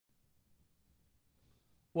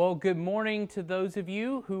Well, good morning to those of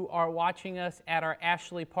you who are watching us at our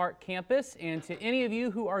Ashley Park campus, and to any of you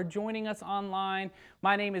who are joining us online.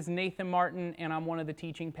 My name is Nathan Martin, and I'm one of the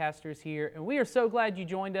teaching pastors here. And we are so glad you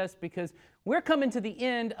joined us because we're coming to the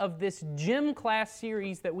end of this gym class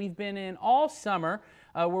series that we've been in all summer,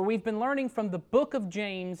 where we've been learning from the book of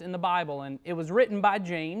James in the Bible. And it was written by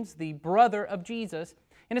James, the brother of Jesus,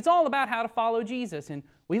 and it's all about how to follow Jesus. And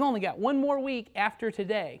we've only got one more week after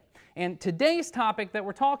today. And today's topic that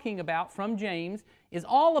we're talking about from James is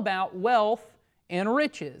all about wealth and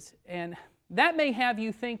riches. And that may have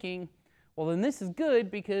you thinking, well, then this is good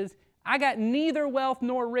because I got neither wealth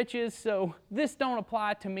nor riches, so this don't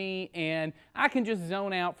apply to me, and I can just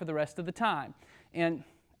zone out for the rest of the time. And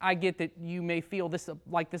I get that you may feel this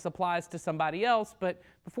applies to somebody else, but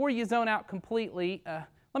before you zone out completely,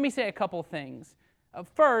 let me say a couple things.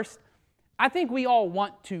 First, I think we all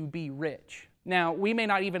want to be rich. Now, we may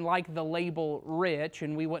not even like the label rich,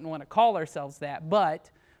 and we wouldn't want to call ourselves that,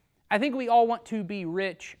 but I think we all want to be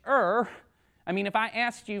richer. I mean, if I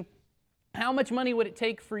asked you, how much money would it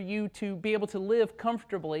take for you to be able to live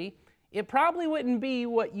comfortably, it probably wouldn't be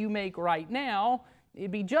what you make right now.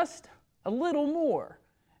 It'd be just a little more.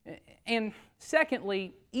 And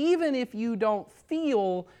secondly, even if you don't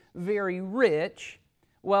feel very rich,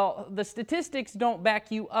 well, the statistics don't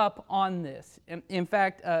back you up on this. In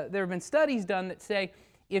fact, there have been studies done that say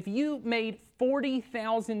if you made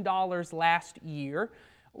 $40,000 last year,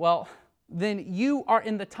 well, then you are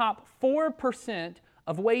in the top 4%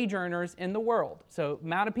 of wage earners in the world. So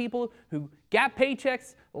amount of people who got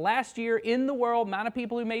paychecks last year in the world, amount of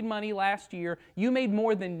people who made money last year, you made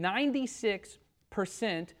more than 96%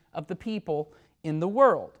 of the people in the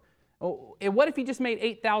world. What if you just made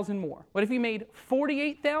 8,000 more? What if you made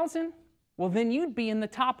 48,000? Well, then you'd be in the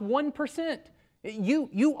top 1%.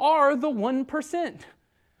 You are the 1%.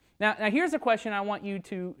 Now here's a question I want you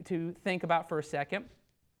to think about for a second.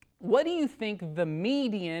 What do you think the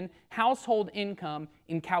median household income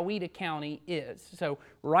in Coweta County is? So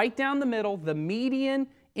right down the middle, the median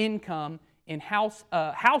income in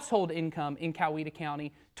household income in Coweta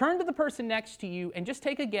County. Turn to the person next to you and just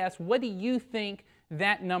take a guess. What do you think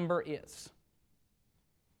that number is?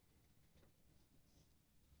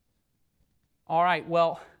 All right,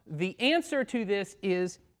 well, the answer to this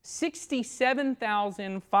is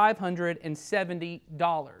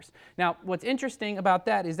 $67,570. Now, what's interesting about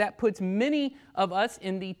that is that puts many of us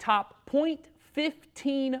in the top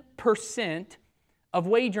 0.15% of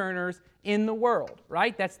wage earners in the world,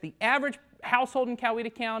 right? That's the average household in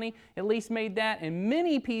Coweta County, at least made that, and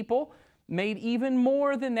many people made even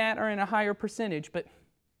more than that or in a higher percentage. But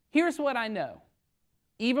here's what I know.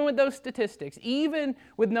 Even with those statistics, even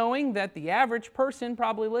with knowing that the average person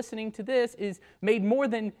probably listening to this is made more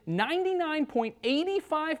than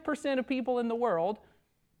 99.85% of people in the world,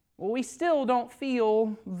 well, we still don't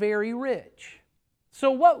feel very rich.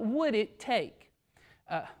 So what would it take?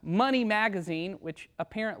 Money Magazine, which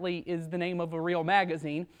apparently is the name of a real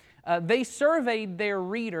magazine, they surveyed their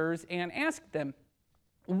readers and asked them,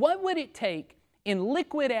 what would it take in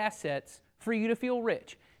liquid assets for you to feel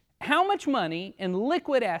rich? How much money in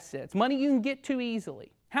liquid assets, money you can get to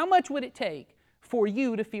easily, how much would it take for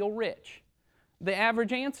you to feel rich? The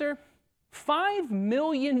average answer? $5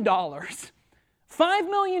 million. $5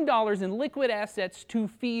 million in liquid assets to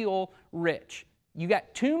feel rich. You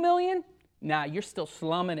got $2 million? Nah, you're still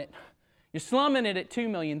slumming it. You're slumming it at $2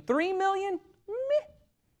 million. $3 million? Meh.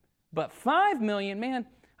 But $5 million, man,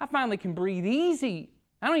 I finally can breathe easy.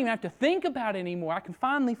 I don't even have to think about it anymore. I can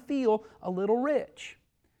finally feel a little rich.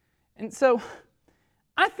 And so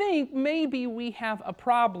I think maybe we have a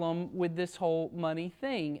problem with this whole money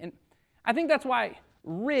thing. And I think that's why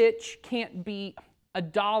rich can't be a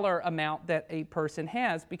dollar amount that a person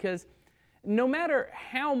has, because no matter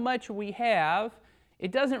how much we have,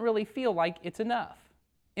 it doesn't really feel like it's enough.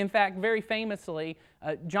 In fact, very famously,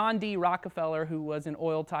 John D. Rockefeller, who was an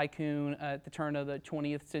oil tycoon at the turn of the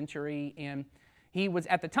 20th century, and he was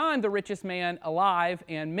at the time the richest man alive,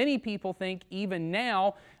 and many people think even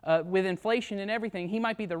now, with inflation and everything, he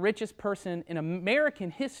might be the richest person in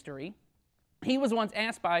American history. He was once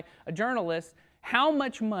asked by a journalist, how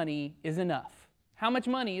much money is enough? How much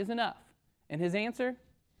money is enough? And his answer,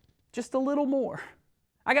 just a little more.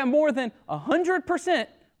 I got more than 100%,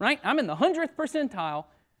 right? I'm in the 100th percentile.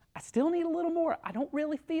 I still need a little more. I don't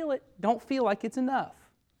really feel it. Don't feel like it's enough.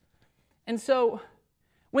 And so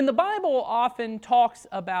when the Bible often talks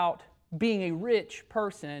about being a rich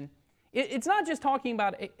person, it's not just talking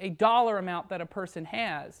about a dollar amount that a person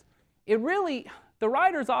has. The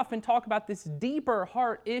writers often talk about this deeper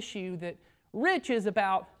heart issue that rich is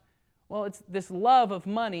about, well, it's this love of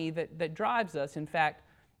money that drives us. In fact,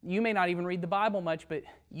 you may not even read the Bible much, but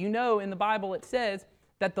you know in the Bible it says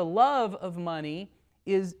that the love of money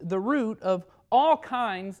is the root of all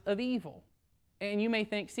kinds of evil. And you may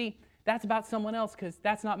think, see, that's about someone else because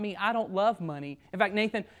that's not me. I don't love money. In fact,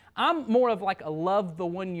 Nathan, I'm more of like a love the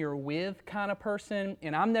one you're with kind of person,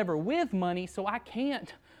 and I'm never with money, so I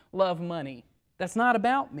can't love money. That's not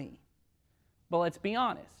about me. But let's be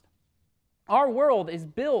honest. Our world is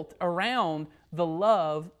built around the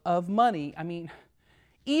love of money. I mean,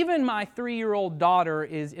 even my 3-year-old daughter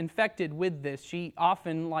is infected with this. She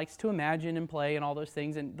often likes to imagine and play and all those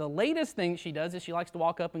things. And the latest thing she does is she likes to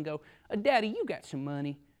walk up and go, Daddy, you got some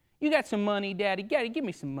money. You got some money, Daddy. Daddy, give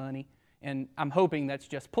me some money. And I'm hoping that's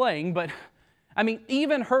just playing. But, I mean,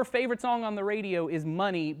 even her favorite song on the radio is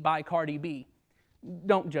Money by Cardi B.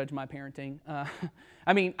 Don't judge my parenting.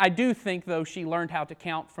 I mean, I do think, though, she learned how to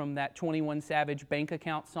count from that 21 Savage bank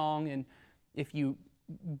account song. And if you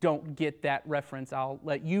don't get that reference, I'll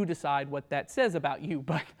let you decide what that says about you.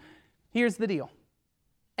 But here's the deal.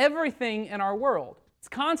 Everything in our world, it's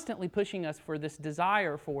constantly pushing us for this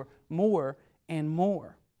desire for more and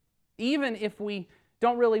more. Even if we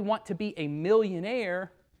don't really want to be a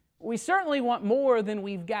millionaire, we certainly want more than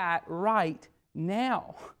we've got right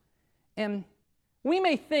now. And we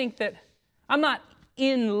may think that I'm not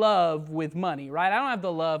in love with money, right? I don't have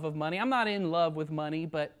the love of money. I'm not in love with money,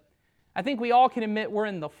 but I think we all can admit we're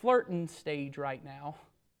in the flirting stage right now.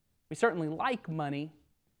 We certainly like money.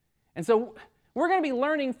 And so we're going to be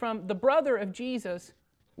learning from the brother of Jesus,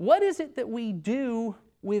 what is it that we do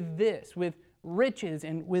with this, with riches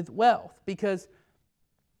and with wealth? Because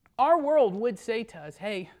our world would say to us,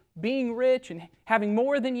 hey, being rich and having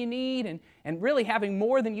more than you need and really having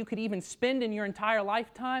more than you could even spend in your entire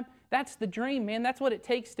lifetime, that's the dream, man. That's what it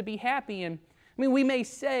takes to be happy. And I mean, we may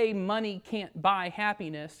say money can't buy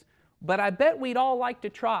happiness, but I bet we'd all like to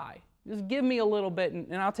try. Just give me a little bit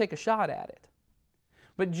and I'll take a shot at it.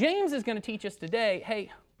 But James is going to teach us today,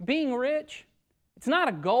 hey, being rich, it's not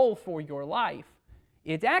a goal for your life.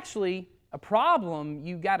 It's actually a problem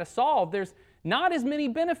you got to solve. There's not as many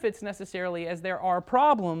benefits necessarily as there are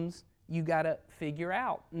problems you got to figure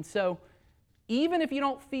out. And so even if you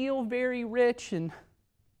don't feel very rich, and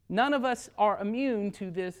none of us are immune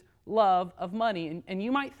to this love of money, and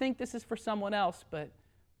you might think this is for someone else, but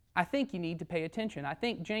I think you need to pay attention. I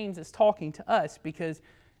think James is talking to us because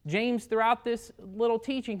James, throughout this little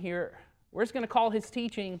teaching here, we're just going to call his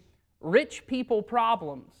teaching Rich People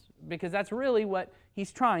Problems, because that's really what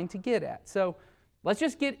he's trying to get at. So let's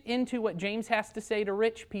just get into what James has to say to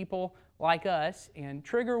rich people like us. And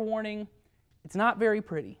trigger warning, it's not very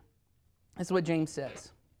pretty. That's what James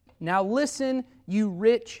says. Now listen, you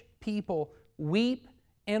rich people, weep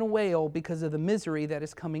and wail because of the misery that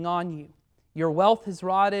is coming on you. Your wealth has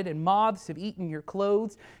rotted, and moths have eaten your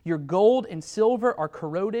clothes. Your gold and silver are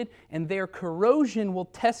corroded, and their corrosion will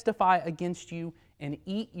testify against you and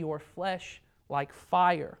eat your flesh like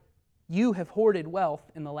fire. You have hoarded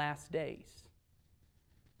wealth in the last days.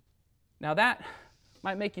 Now that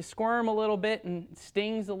might make you squirm a little bit and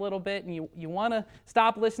stings a little bit, and you want to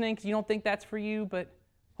stop listening because you don't think that's for you, but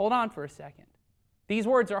hold on for a second. These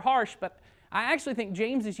words are harsh, but I actually think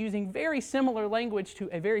James is using very similar language to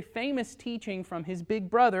a very famous teaching from his big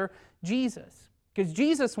brother, Jesus. Because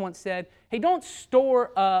Jesus once said, hey, don't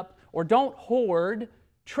store up or don't hoard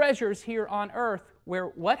treasures here on earth where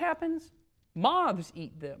what happens? Moths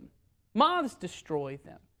eat them. Moths destroy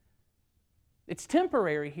them. It's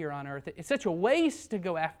temporary here on earth. It's such a waste to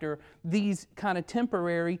go after these kind of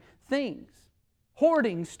temporary things.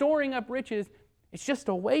 Hoarding, storing up riches, it's just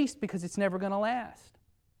a waste because it's never going to last.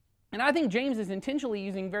 And I think James is intentionally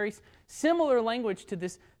using very similar language to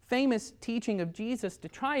this famous teaching of Jesus to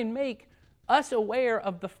try and make us aware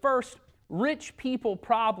of the first rich people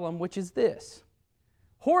problem, which is this.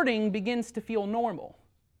 Hoarding begins to feel normal.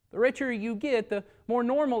 The richer you get, the more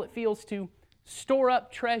normal it feels to store up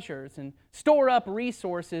treasures and store up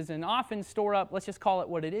resources and often store up, let's just call it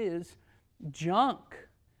what it is, junk.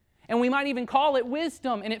 And we might even call it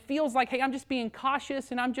wisdom, and it feels like, hey, I'm just being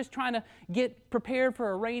cautious and I'm just trying to get prepared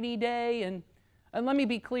for a rainy day. And let me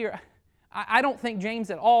be clear, I don't think James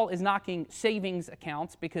at all is knocking savings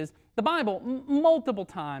accounts, because the Bible multiple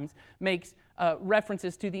times makes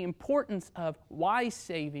references to the importance of wise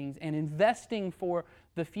savings and investing for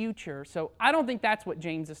the future. So I don't think that's what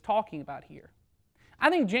James is talking about here. I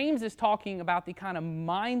think James is talking about the kind of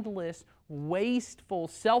mindless, wasteful,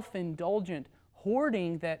 self-indulgent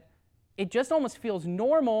hoarding that it just almost feels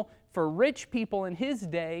normal for rich people in his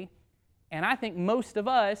day, and I think most of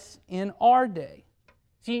us in our day.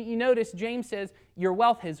 See, you notice James says, your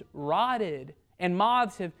wealth has rotted, and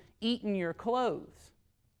moths have eaten your clothes.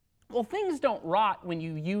 Well, things don't rot when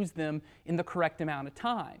you use them in the correct amount of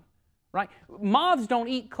time, right? Moths don't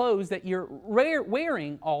eat clothes that you're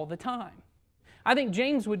wearing all the time. I think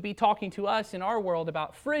James would be talking to us in our world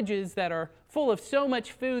about fridges that are full of so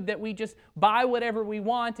much food that we just buy whatever we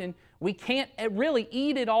want and we can't really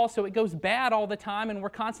eat it all, so it goes bad all the time and we're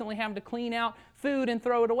constantly having to clean out food and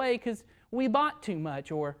throw it away because we bought too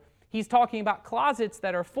much. Or he's talking about closets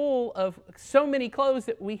that are full of so many clothes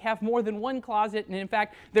that we have more than one closet, and in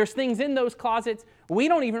fact, there's things in those closets we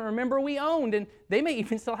don't even remember we owned, and they may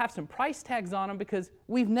even still have some price tags on them because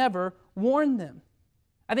we've never worn them.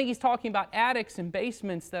 I think he's talking about attics and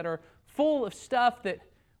basements that are full of stuff that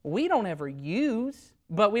we don't ever use,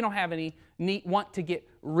 but we don't have any want to get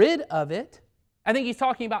rid of it. I think he's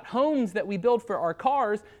talking about homes that we build for our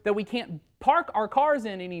cars that we can't park our cars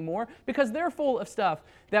in anymore because they're full of stuff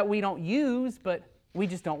that we don't use, but we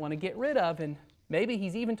just don't want to get rid of. And maybe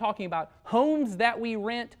he's even talking about homes that we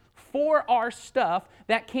rent for our stuff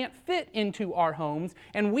that can't fit into our homes,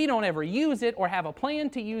 and we don't ever use it or have a plan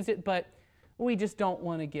to use it, but we just don't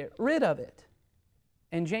want to get rid of it.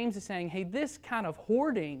 And James is saying, hey, this kind of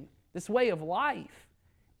hoarding, this way of life,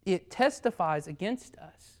 it testifies against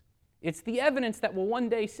us. It's the evidence that will one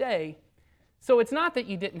day say, so it's not that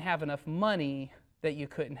you didn't have enough money that you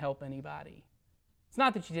couldn't help anybody. It's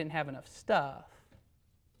not that you didn't have enough stuff.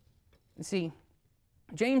 And see,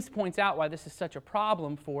 James points out why this is such a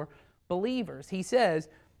problem for believers. He says,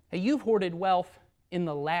 hey, you've hoarded wealth in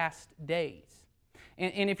the last days.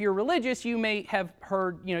 And if you're religious, you may have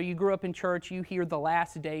heard, you grew up in church, you hear the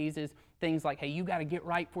last days as things like, hey, you got to get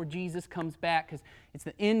right before Jesus comes back because it's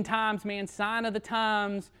the end times, man, sign of the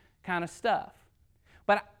times kind of stuff.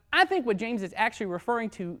 But I think what James is actually referring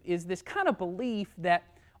to is this kind of belief that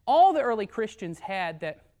all the early Christians had,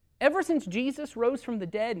 that ever since Jesus rose from the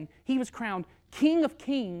dead and he was crowned King of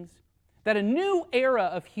Kings, that a new era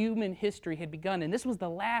of human history had begun. And this was the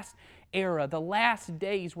last era, the last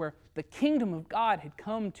days where the kingdom of God had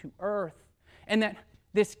come to earth. And that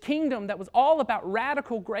this kingdom that was all about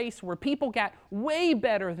radical grace, where people got way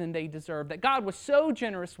better than they deserved, that God was so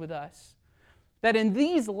generous with us, that in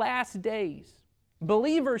these last days,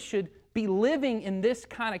 believers should be living in this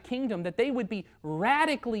kind of kingdom, that they would be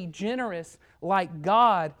radically generous like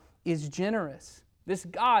God is generous. This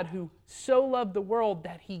God who so loved the world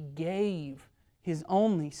that he gave his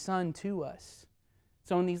only Son to us.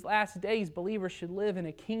 So in these last days, believers should live in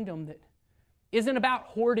a kingdom that isn't about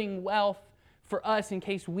hoarding wealth for us in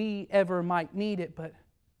case we ever might need it, but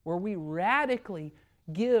where we radically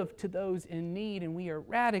give to those in need and we are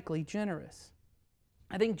radically generous.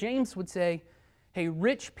 I think James would say, hey,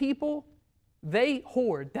 rich people, they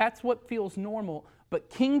hoard. That's what feels normal. But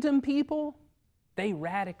kingdom people, they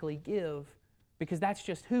radically give because that's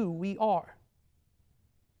just who we are.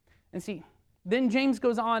 And see, then James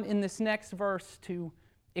goes on in this next verse to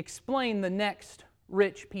explain the next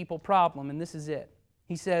rich people problem, and this is it.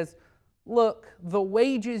 He says, look, the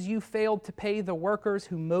wages you failed to pay the workers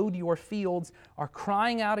who mowed your fields are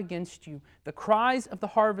crying out against you. The cries of the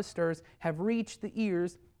harvesters have reached the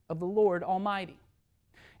ears of the Lord Almighty.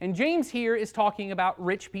 And James here is talking about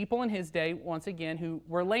rich people in his day, once again, who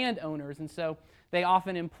were landowners. And so they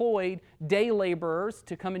often employed day laborers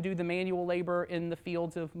to come and do the manual labor in the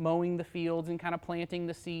fields of mowing the fields and kind of planting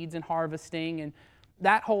the seeds and harvesting and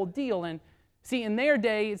that whole deal. And see, in their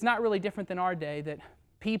day, it's not really different than our day, that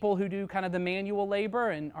people who do kind of the manual labor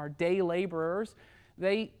and are day laborers,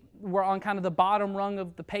 they were on kind of the bottom rung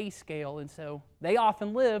of the pay scale. And so they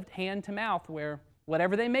often lived hand to mouth, where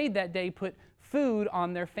whatever they made that day put food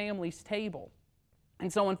on their family's table.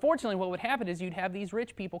 And so unfortunately what would happen is you'd have these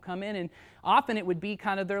rich people come in, and often it would be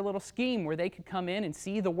kind of their little scheme where they could come in and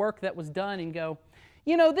see the work that was done and go,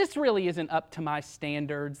 this really isn't up to my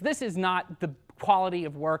standards. This is not the quality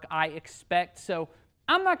of work I expect, so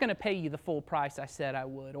I'm not going to pay you the full price I said I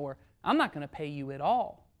would, or I'm not going to pay you at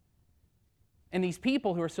all. And these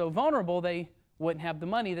people who are so vulnerable, they wouldn't have the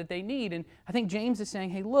money that they need. And I think James is saying,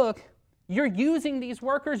 hey, look, you're using these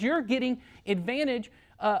workers, you're getting advantage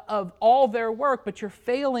of all their work, but you're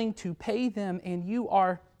failing to pay them, and you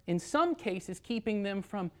are, in some cases, keeping them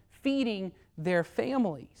from feeding their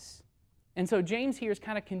families. And so James here is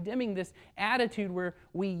kind of condemning this attitude where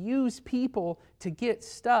we use people to get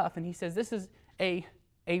stuff, and he says this is a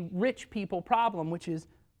rich people problem, which is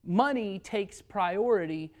money takes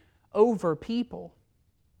priority over people.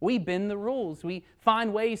 We bend the rules. We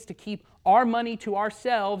find ways to keep our money to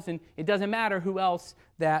ourselves, and it doesn't matter who else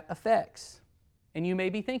that affects. And you may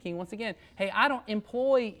be thinking, once again, hey, I don't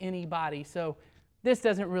employ anybody, so this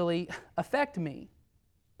doesn't really affect me.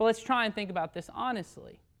 But let's try and think about this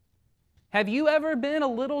honestly. Have you ever been a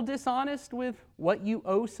little dishonest with what you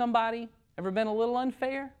owe somebody? Ever been a little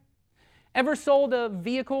unfair? Ever sold a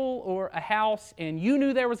vehicle or a house and you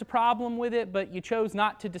knew there was a problem with it, but you chose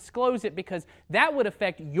not to disclose it because that would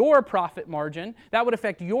affect your profit margin, that would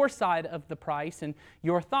affect your side of the price, and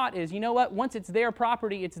your thought is, you know what, once it's their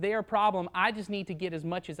property, it's their problem, I just need to get as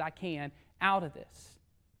much as I can out of this.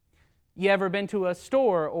 You ever been to a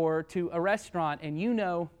store or to a restaurant and you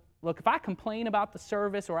know, look, if I complain about the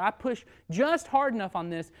service or I push just hard enough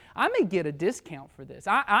on this, I may get a discount for this.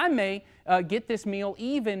 I may get this meal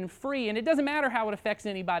even free, and it doesn't matter how it affects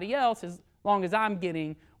anybody else as long as I'm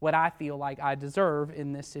getting what I feel like I deserve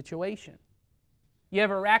in this situation. You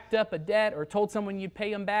ever racked up a debt or told someone you'd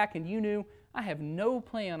pay them back and you knew, I have no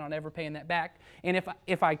plan on ever paying that back, and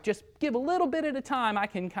if I just give a little bit at a time, I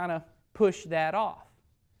can kind of push that off.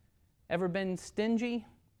 Ever been stingy?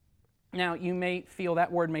 Now, you may feel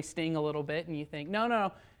that word may sting a little bit, and you think,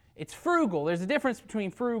 no, it's frugal. There's a difference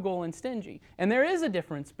between frugal and stingy. And there is a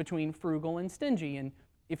difference between frugal and stingy. And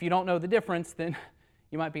if you don't know the difference, then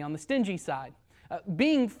you might be on the stingy side.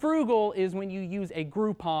 Being frugal is when you use a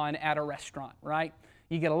Groupon at a restaurant, right?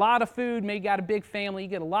 You get a lot of food, maybe you got a big family, you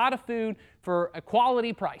get a lot of food for a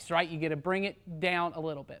quality price, right? You get to bring it down a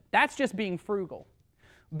little bit. That's just being frugal.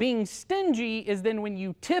 Being stingy is then when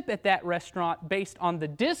you tip at that restaurant based on the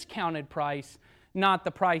discounted price, not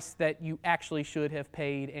the price that you actually should have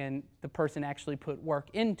paid and the person actually put work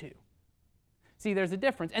into. See, there's a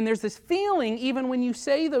difference. And there's this feeling, even when you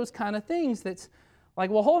say those kind of things, that's like,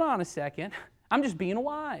 well, hold on a second. I'm just being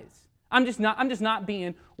wise. I'm just not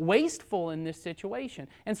being wasteful in this situation.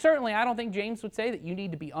 And certainly, I don't think James would say that you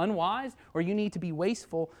need to be unwise or you need to be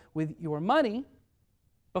wasteful with your money.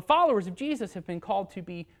 But followers of Jesus have been called to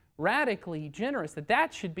be radically generous,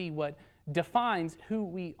 that should be what defines who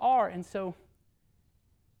we are. And so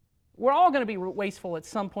we're all going to be wasteful at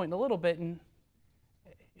some point in a little bit, and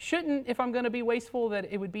shouldn't, if I'm going to be wasteful, that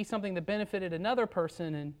it would be something that benefited another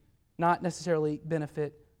person and not necessarily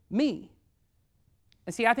benefit me.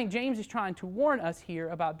 And see, I think James is trying to warn us here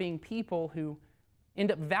about being people who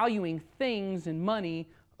end up valuing things and money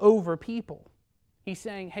over people. He's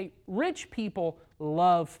saying, hey, rich people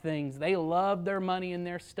love things. They love their money and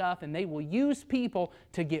their stuff, and they will use people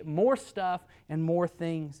to get more stuff and more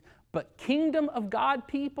things. But kingdom of God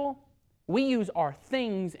people, we use our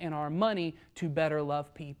things and our money to better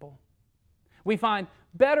love people. We find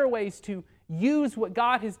better ways to use what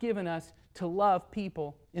God has given us to love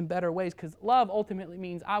people in better ways, because love ultimately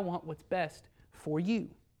means I want what's best for you.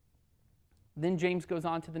 Then James goes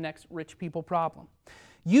on to the next rich people problem.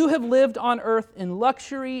 You have lived on earth in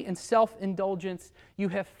luxury and self-indulgence. You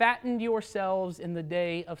have fattened yourselves in the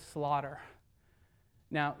day of slaughter.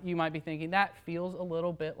 Now, you might be thinking, that feels a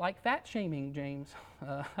little bit like fat shaming, James.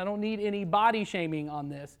 I don't need any body shaming on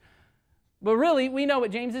this. But really, we know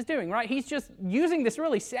what James is doing, right? He's just using this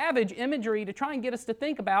really savage imagery to try and get us to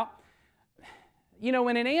think about, you know,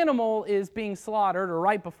 when an animal is being slaughtered, or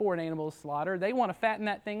right before an animal is slaughtered, they want to fatten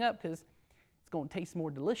that thing up because going to taste more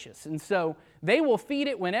delicious. And so they will feed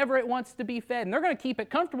it whenever it wants to be fed, and they're going to keep it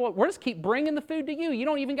comfortable. We'll just keep bringing the food to you. You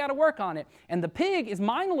don't even got to work on it. And the pig is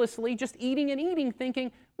mindlessly just eating and eating,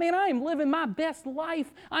 thinking, man, I am living my best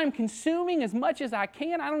life. I'm consuming as much as I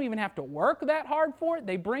can. I don't even have to work that hard for it.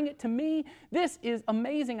 They bring it to me. This is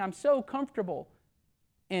amazing. I'm so comfortable.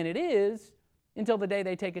 And it is until the day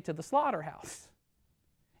they take it to the slaughterhouse.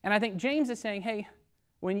 And I think James is saying, hey,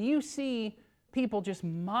 when you see people just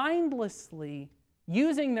mindlessly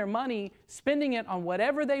using their money, spending it on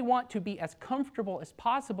whatever they want to be as comfortable as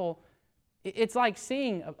possible, it's like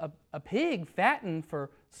seeing a pig fattened for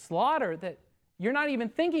slaughter that you're not even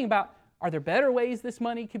thinking about, are there better ways this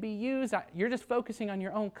money could be used? You're just focusing on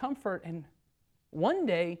your own comfort, and one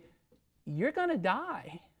day you're going to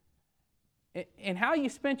die. And how you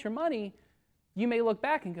spent your money, you may look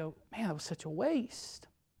back and go, man, that was such a waste.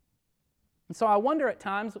 And so I wonder at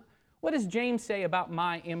times, what does James say about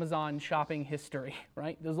my Amazon shopping history,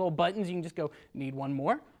 right? Those little buttons, you can just go, need one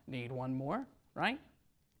more, right?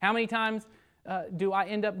 How many times do I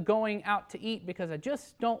end up going out to eat because I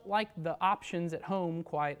just don't like the options at home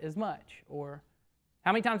quite as much? Or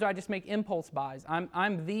how many times do I just make impulse buys?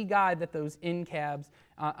 I'm the guy that those end cabs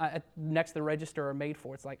next to the register are made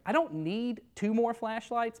for. It's like, I don't need 2 more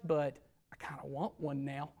flashlights, but I kind of want one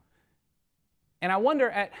now. And I wonder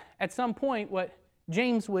at some point what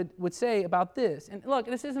James would say about this. And look,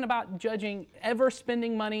 this isn't about judging, ever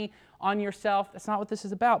spending money on yourself. That's not what this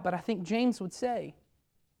is about. But I think James would say,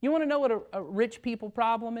 you want to know what a rich people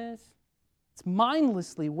problem is? It's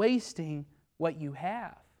mindlessly wasting what you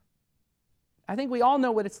have. I think we all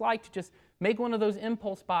know what it's like to just make one of those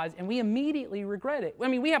impulse buys, and we immediately regret it. I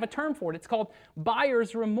mean, we have a term for it. It's called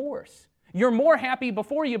buyer's remorse. You're more happy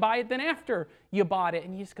before you buy it than after you bought it.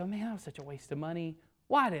 And you just go, man, that was such a waste of money.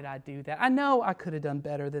 Why did I do that? I know I could have done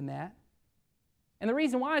better than that. And the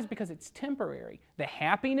reason why is because it's temporary. The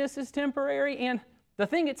happiness is temporary, and the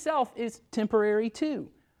thing itself is temporary too.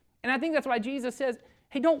 And I think that's why Jesus says,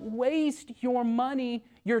 hey, don't waste your money,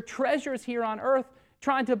 your treasures here on earth,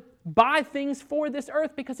 trying to buy things for this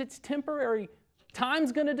earth, because it's temporary.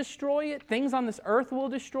 Time's going to destroy it. Things on this earth will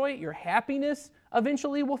destroy it. Your happiness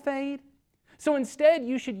eventually will fade. So instead,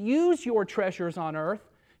 you should use your treasures on earth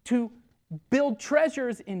to build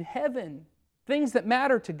treasures in heaven, things that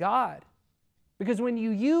matter to God. Because when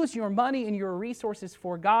you use your money and your resources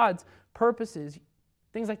for God's purposes,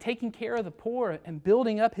 things like taking care of the poor and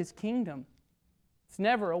building up His kingdom, it's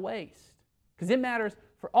never a waste, because it matters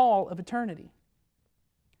for all of eternity.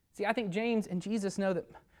 See, I think James and Jesus know that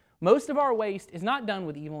most of our waste is not done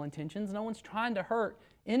with evil intentions. No one's trying to hurt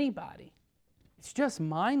anybody. It's just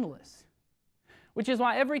mindless. Which is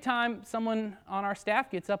why every time someone on our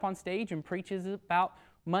staff gets up on stage and preaches about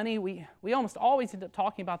money, we almost always end up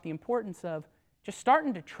talking about the importance of just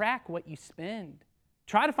starting to track what you spend.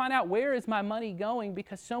 Try to find out, where is my money going,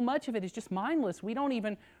 because so much of it is just mindless. We don't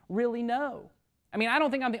even really know. I mean, I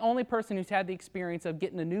don't think I'm the only person who's had the experience of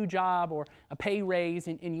getting a new job or a pay raise,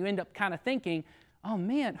 and you end up kind of thinking, oh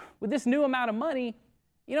man, with this new amount of money,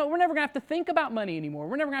 we're never going to have to think about money anymore.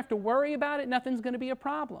 We're never going to have to worry about it. Nothing's going to be a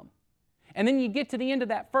problem. And then you get to the end of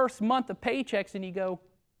that first month of paychecks and you go,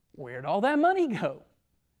 where'd all that money go?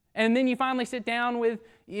 And then you finally sit down with,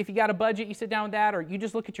 if you got a budget, you sit down with that, or you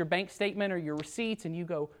just look at your bank statement or your receipts and you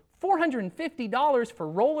go, $450 for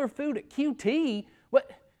roller food at QT?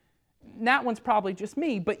 What? That one's probably just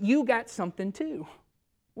me, but you got something too.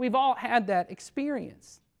 We've all had that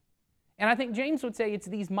experience. And I think James would say it's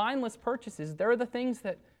these mindless purchases. They're the things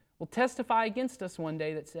that will testify against us one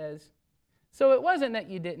day that says, so it wasn't that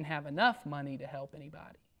you didn't have enough money to help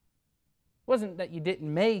anybody. It wasn't that you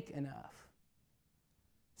didn't make enough.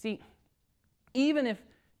 See, even if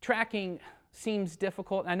tracking seems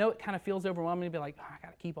difficult, and I know it kind of feels overwhelming to be like, I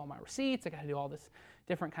got to keep all my receipts, I got to do all this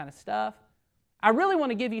different kind of stuff. I really want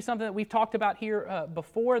to give you something that we've talked about here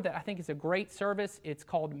before that I think is a great service. It's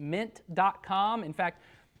called Mint.com. In fact,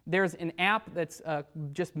 there's an app that's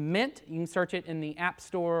just Mint. You can search it in the App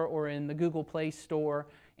Store or in the Google Play Store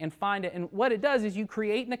and find it. And what it does is you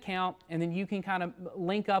create an account, and then you can kind of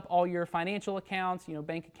link up all your financial accounts,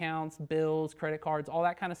 bank accounts, bills, credit cards, all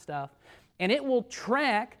that kind of stuff. And it will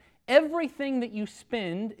track everything that you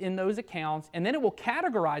spend in those accounts, and then it will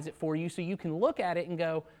categorize it for you so you can look at it and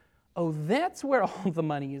go, oh, that's where all the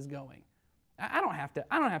money is going. I don't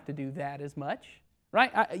have to do that as much,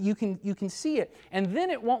 right? You can see it, and then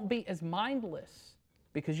it won't be as mindless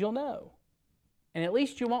because you'll know. And at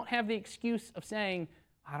least you won't have the excuse of saying,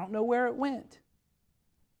 I don't know where it went.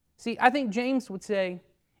 See, I think James would say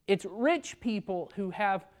it's rich people who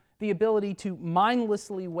have the ability to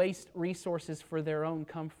mindlessly waste resources for their own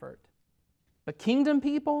comfort. But kingdom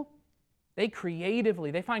people, they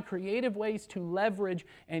find creative ways to leverage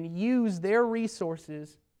and use their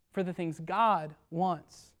resources for the things God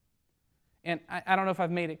wants. And I don't know if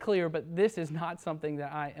I've made it clear, but this is not something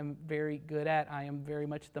that I am very good at. I am very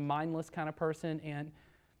much the mindless kind of person, and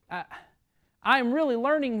I'm really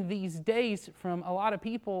learning these days from a lot of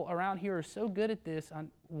people around here who are so good at this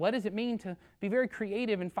on what does it mean to be very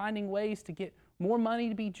creative in finding ways to get more money,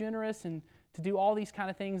 to be generous, and to do all these kind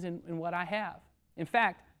of things in what I have. In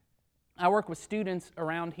fact, I work with students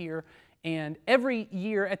around here, and every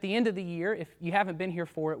year, at the end of the year, if you haven't been here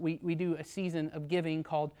for it, we do a season of giving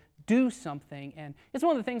called Do Something. And it's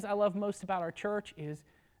one of the things I love most about our church is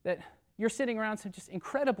that you're sitting around some just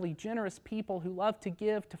incredibly generous people who love to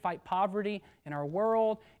give to fight poverty in our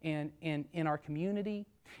world and in our community.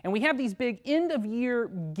 And we have these big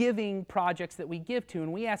end-of-year giving projects that we give to,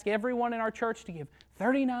 and we ask everyone in our church to give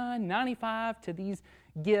 $39.95 to these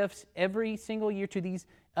gifts every single year to these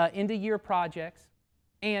end-of-year projects.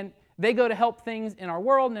 And they go to help things in our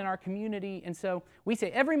world and in our community. And so we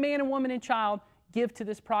say, every man and woman and child give to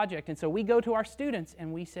this project. And so we go to our students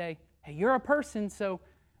and we say, hey, you're a person, so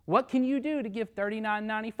what can you do to give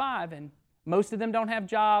 $39.95? And most of them don't have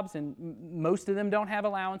jobs, and most of them don't have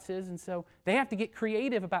allowances, and so they have to get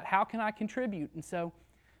creative about how can I contribute. And so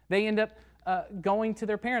they end up going to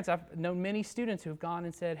their parents. I've known many students who have gone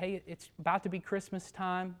and said, hey, it's about to be Christmas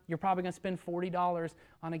time. You're probably going to spend $40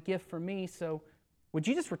 on a gift for me, so would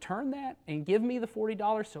you just return that and give me the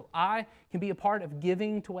 $40 so I can be a part of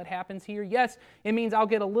giving to what happens here? Yes, it means I'll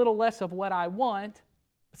get a little less of what I want,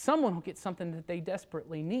 but someone will get something that they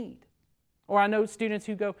desperately need. Or I know students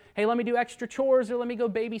who go, hey, let me do extra chores, or let me go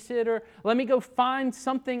babysit, or let me go find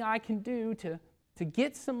something I can do to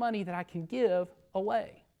get some money that I can give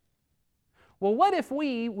away. Well, what if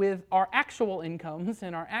we, with our actual incomes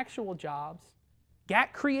and our actual jobs,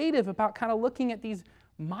 got creative about kind of looking at these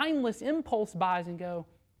mindless impulse buys and go,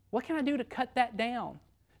 what can I do to cut that down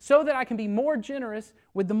so that I can be more generous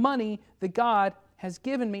with the money that God has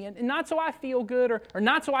given me? And not so I feel good or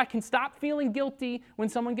not so I can stop feeling guilty when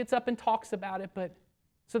someone gets up and talks about it, but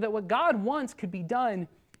so that what God wants could be done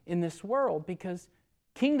in this world, because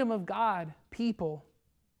kingdom of God people,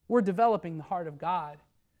 we're developing the heart of God,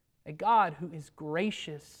 a God who is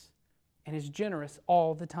gracious and is generous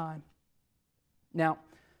all the time. Now,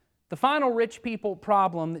 the final rich people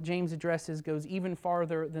problem that James addresses goes even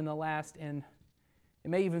farther than the last, and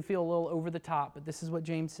it may even feel a little over the top, but this is what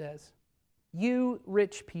James says. You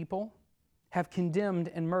rich people have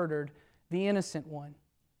condemned and murdered the innocent one.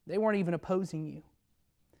 They weren't even opposing you.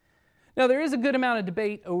 Now, there is a good amount of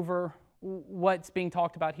debate over what's being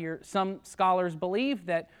talked about here. Some scholars believe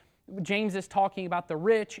that James is talking about the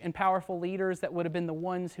rich and powerful leaders that would have been the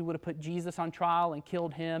ones who would have put Jesus on trial and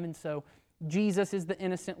killed him, and so Jesus is the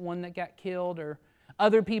innocent one that got killed. Or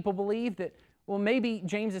other people believe that, well, maybe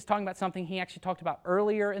James is talking about something he actually talked about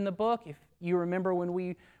earlier in the book. If you remember when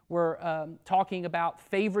we were talking about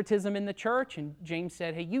favoritism in the church, and James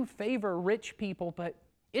said, hey, you favor rich people, but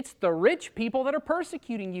it's the rich people that are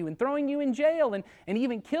persecuting you and throwing you in jail and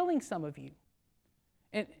even killing some of you.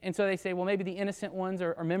 And so they say, well, maybe the innocent ones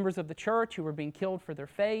are members of the church who were being killed for their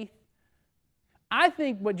faith. I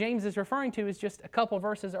think what James is referring to is just a couple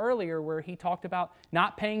verses earlier where he talked about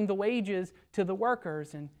not paying the wages to the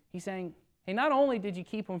workers. And he's saying, hey, not only did you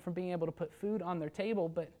keep them from being able to put food on their table,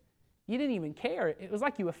 but you didn't even care. It was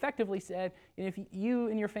like you effectively said, if you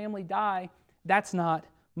and your family die, that's not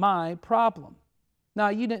my problem. Now,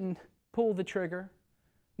 you didn't pull the trigger.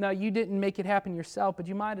 No, you didn't make it happen yourself, but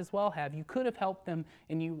you might as well have. You could have helped them,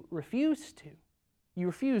 and you refused to. You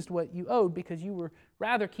refused what you owed because you would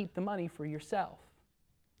rather keep the money for yourself.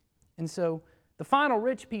 And so the final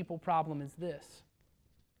rich people problem is this.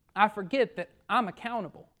 I forget that I'm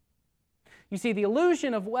accountable. You see, the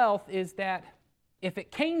illusion of wealth is that if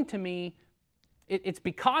it came to me, it's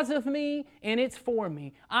because of me and it's for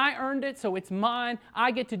me. I earned it, so it's mine.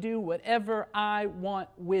 I get to do whatever I want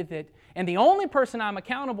with it. And the only person I'm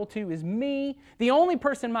accountable to is me. The only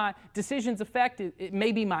person my decisions affect, it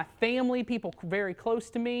may be my family, people very close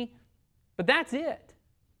to me, but that's it.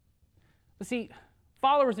 But see,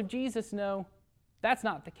 followers of Jesus know that's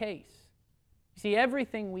not the case. You see,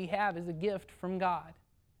 everything we have is a gift from God.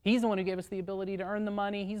 He's the one who gave us the ability to earn the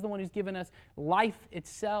money. He's the one who's given us life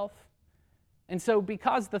itself. And so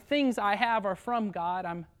because the things I have are from God,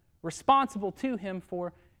 I'm responsible to Him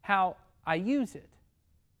for how I use it.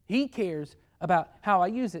 He cares about how I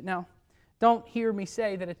use it. Now, don't hear me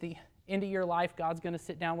say that at the end of your life, God's going to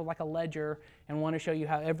sit down with like a ledger and want to show you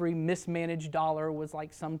how every mismanaged dollar was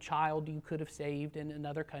like some child you could have saved in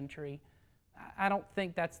another country. I don't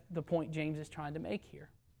think that's the point James is trying to make here.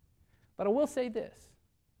 But I will say this.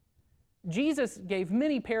 Jesus gave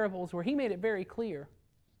many parables where He made it very clear.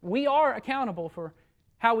 We are accountable for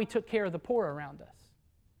how we took care of the poor around us.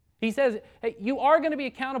 He says, hey, you are going to be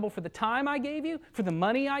accountable for the time I gave you, for the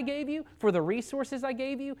money I gave you, for the resources I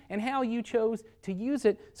gave you, and how you chose to use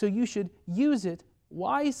it, so you should use it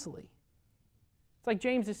wisely. It's like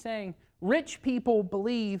James is saying, rich people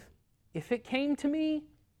believe if it came to me,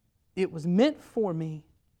 it was meant for me.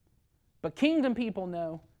 But kingdom people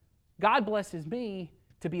know God blesses me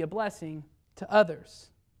to be a blessing to others.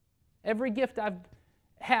 Every gift I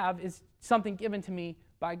have is something given to me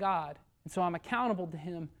by God. And so I'm accountable to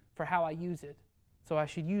Him for how I use it. So I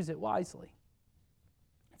should use it wisely.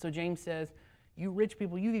 So James says, you rich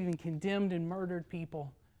people, you've even condemned and murdered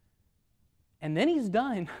people. And then he's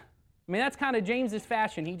done. I mean, that's kind of James's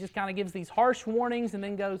fashion. He just kind of gives these harsh warnings and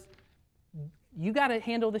then goes, you got to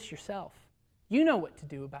handle this yourself. You know what to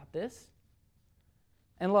do about this.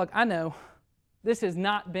 And look, I know this has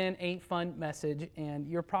not been a fun message, and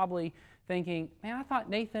you're probably thinking, man, I thought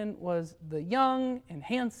Nathan was the young and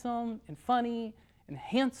handsome and funny and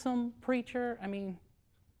handsome preacher. I mean,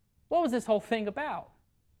 what was this whole thing about?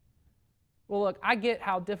 Well, look, I get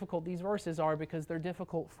how difficult these verses are because they're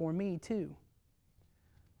difficult for me too.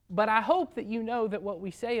 But I hope that you know that what we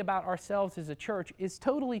say about ourselves as a church is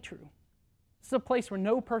totally true. It's a place where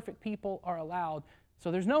no perfect people are allowed,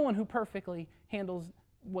 so there's no one who perfectly handles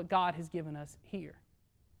what God has given us here.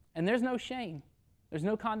 And there's no shame. There's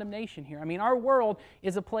no condemnation here. I mean, our world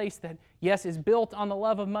is a place that, yes, is built on the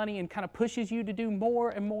love of money and kind of pushes you to do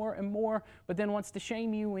more and more and more, but then wants to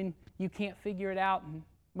shame you when you can't figure it out and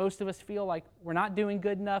Most of us feel like we're not doing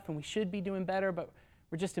good enough and we should be doing better, but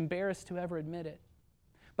we're just embarrassed to ever admit it.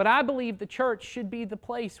 But I believe the church should be the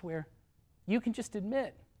place where you can just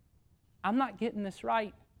admit, I'm not getting this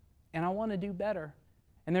right, and I want to do better.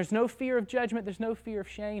 And there's no fear of judgment, there's no fear of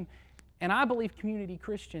shame. And I believe Community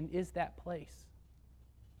Christian is that place.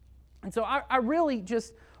 And so I really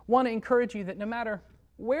just want to encourage you that no matter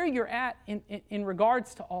where you're at in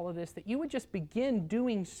regards to all of this, that you would just begin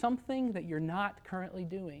doing something that you're not currently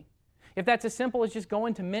doing. If that's as simple as just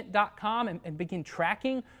going to mint.com and begin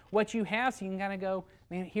tracking what you have so you can kind of go,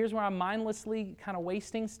 man, here's where I'm mindlessly kind of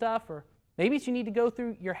wasting stuff. Or maybe it's you need to go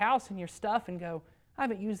through your house and your stuff and go, I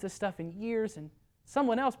haven't used this stuff in years and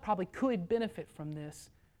someone else probably could benefit from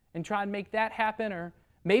this, and try and make that happen. Or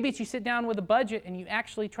maybe it's you sit down with a budget and you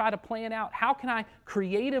actually try to plan out, how can I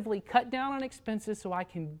creatively cut down on expenses so I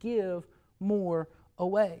can give more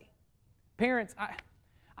away? Parents,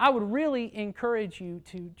 I would really encourage you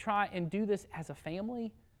to try and do this as a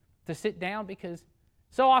family, to sit down, because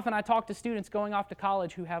so often I talk to students going off to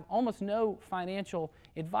college who have almost no financial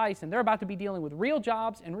advice, and they're about to be dealing with real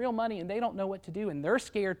jobs and real money, and they don't know what to do, and they're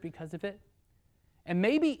scared because of it. And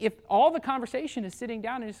maybe if all the conversation is sitting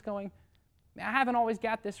down and just going, I haven't always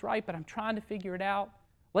got this right, but I'm trying to figure it out.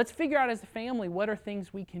 Let's figure out as a family what are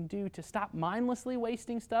things we can do to stop mindlessly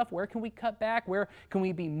wasting stuff. Where can we cut back? Where can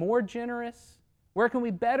we be more generous? Where can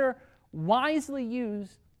we better wisely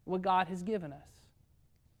use what God has given us?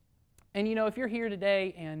 And you know, if you're here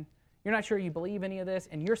today and you're not sure you believe any of this,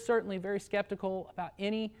 and you're certainly very skeptical about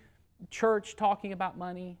any church talking about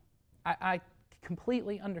money, I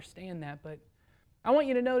completely understand that. But I want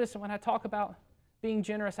you to notice that when I talk about being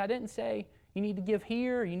generous, I didn't say you need to give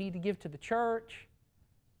here or you need to give to the church.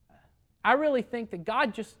 I really think that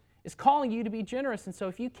God just is calling you to be generous. And so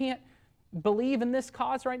if you can't believe in this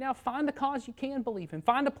cause right now, find a cause you can believe in.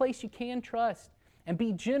 Find a place you can trust and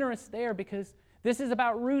be generous there, because this is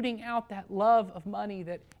about rooting out that love of money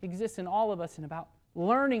that exists in all of us and about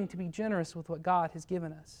learning to be generous with what God has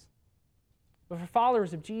given us. But for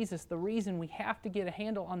followers of Jesus, the reason we have to get a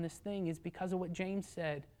handle on this thing is because of what James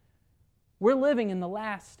said. We're living in the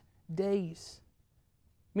last days.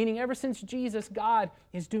 Meaning ever since Jesus, God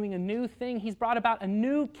is doing a new thing. He's brought about a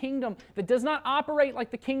new kingdom that does not operate like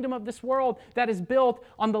the kingdom of this world that is built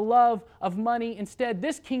on the love of money. Instead,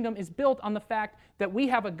 this kingdom is built on the fact that we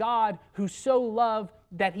have a God who so loved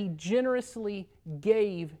that He generously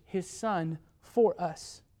gave His Son for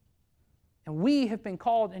us. And we have been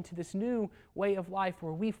called into this new way of life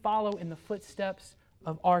where we follow in the footsteps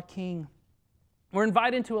of our King. We're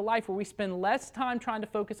invited into a life where we spend less time trying to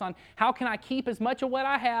focus on how can I keep as much of what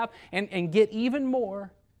I have and get even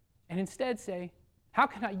more, and instead say, how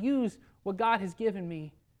can I use what God has given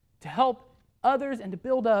me to help others and to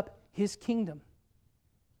build up His kingdom?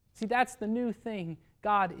 See, that's the new thing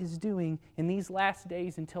God is doing in these last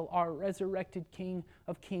days until our resurrected King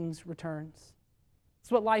of Kings returns.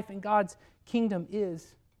 It's what life in God's kingdom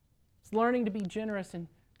is. It's learning to be generous and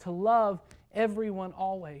to love everyone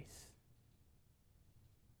always.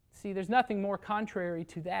 See, there's nothing more contrary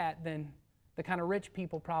to that than the kind of rich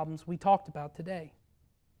people problems we talked about today.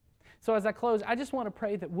 So as I close, I just want to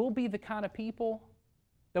pray that we'll be the kind of people,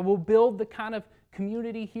 that will build the kind of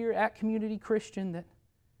community here at Community Christian, that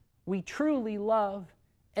we truly love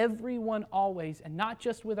everyone always, and not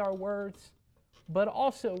just with our words, but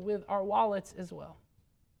also with our wallets as well.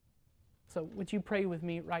 So would you pray with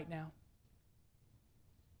me right now?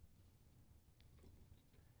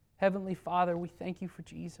 Heavenly Father, we thank You for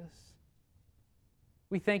Jesus.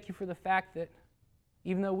 We thank You for the fact that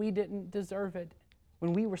even though we didn't deserve it,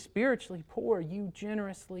 when we were spiritually poor, You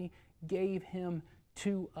generously gave Him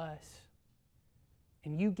to us.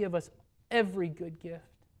 And You give us every good gift.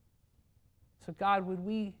 So God, would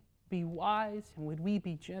we be wise and would we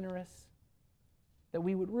be generous? That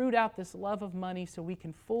we would root out this love of money so we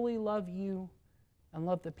can fully love You and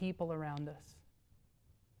love the people around us.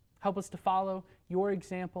 Help us to follow Your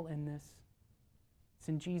example in this. It's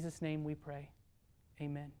in Jesus' name we pray.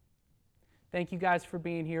 Amen. Thank you guys for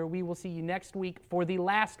being here. We will see you next week for the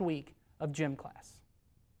last week of gym class.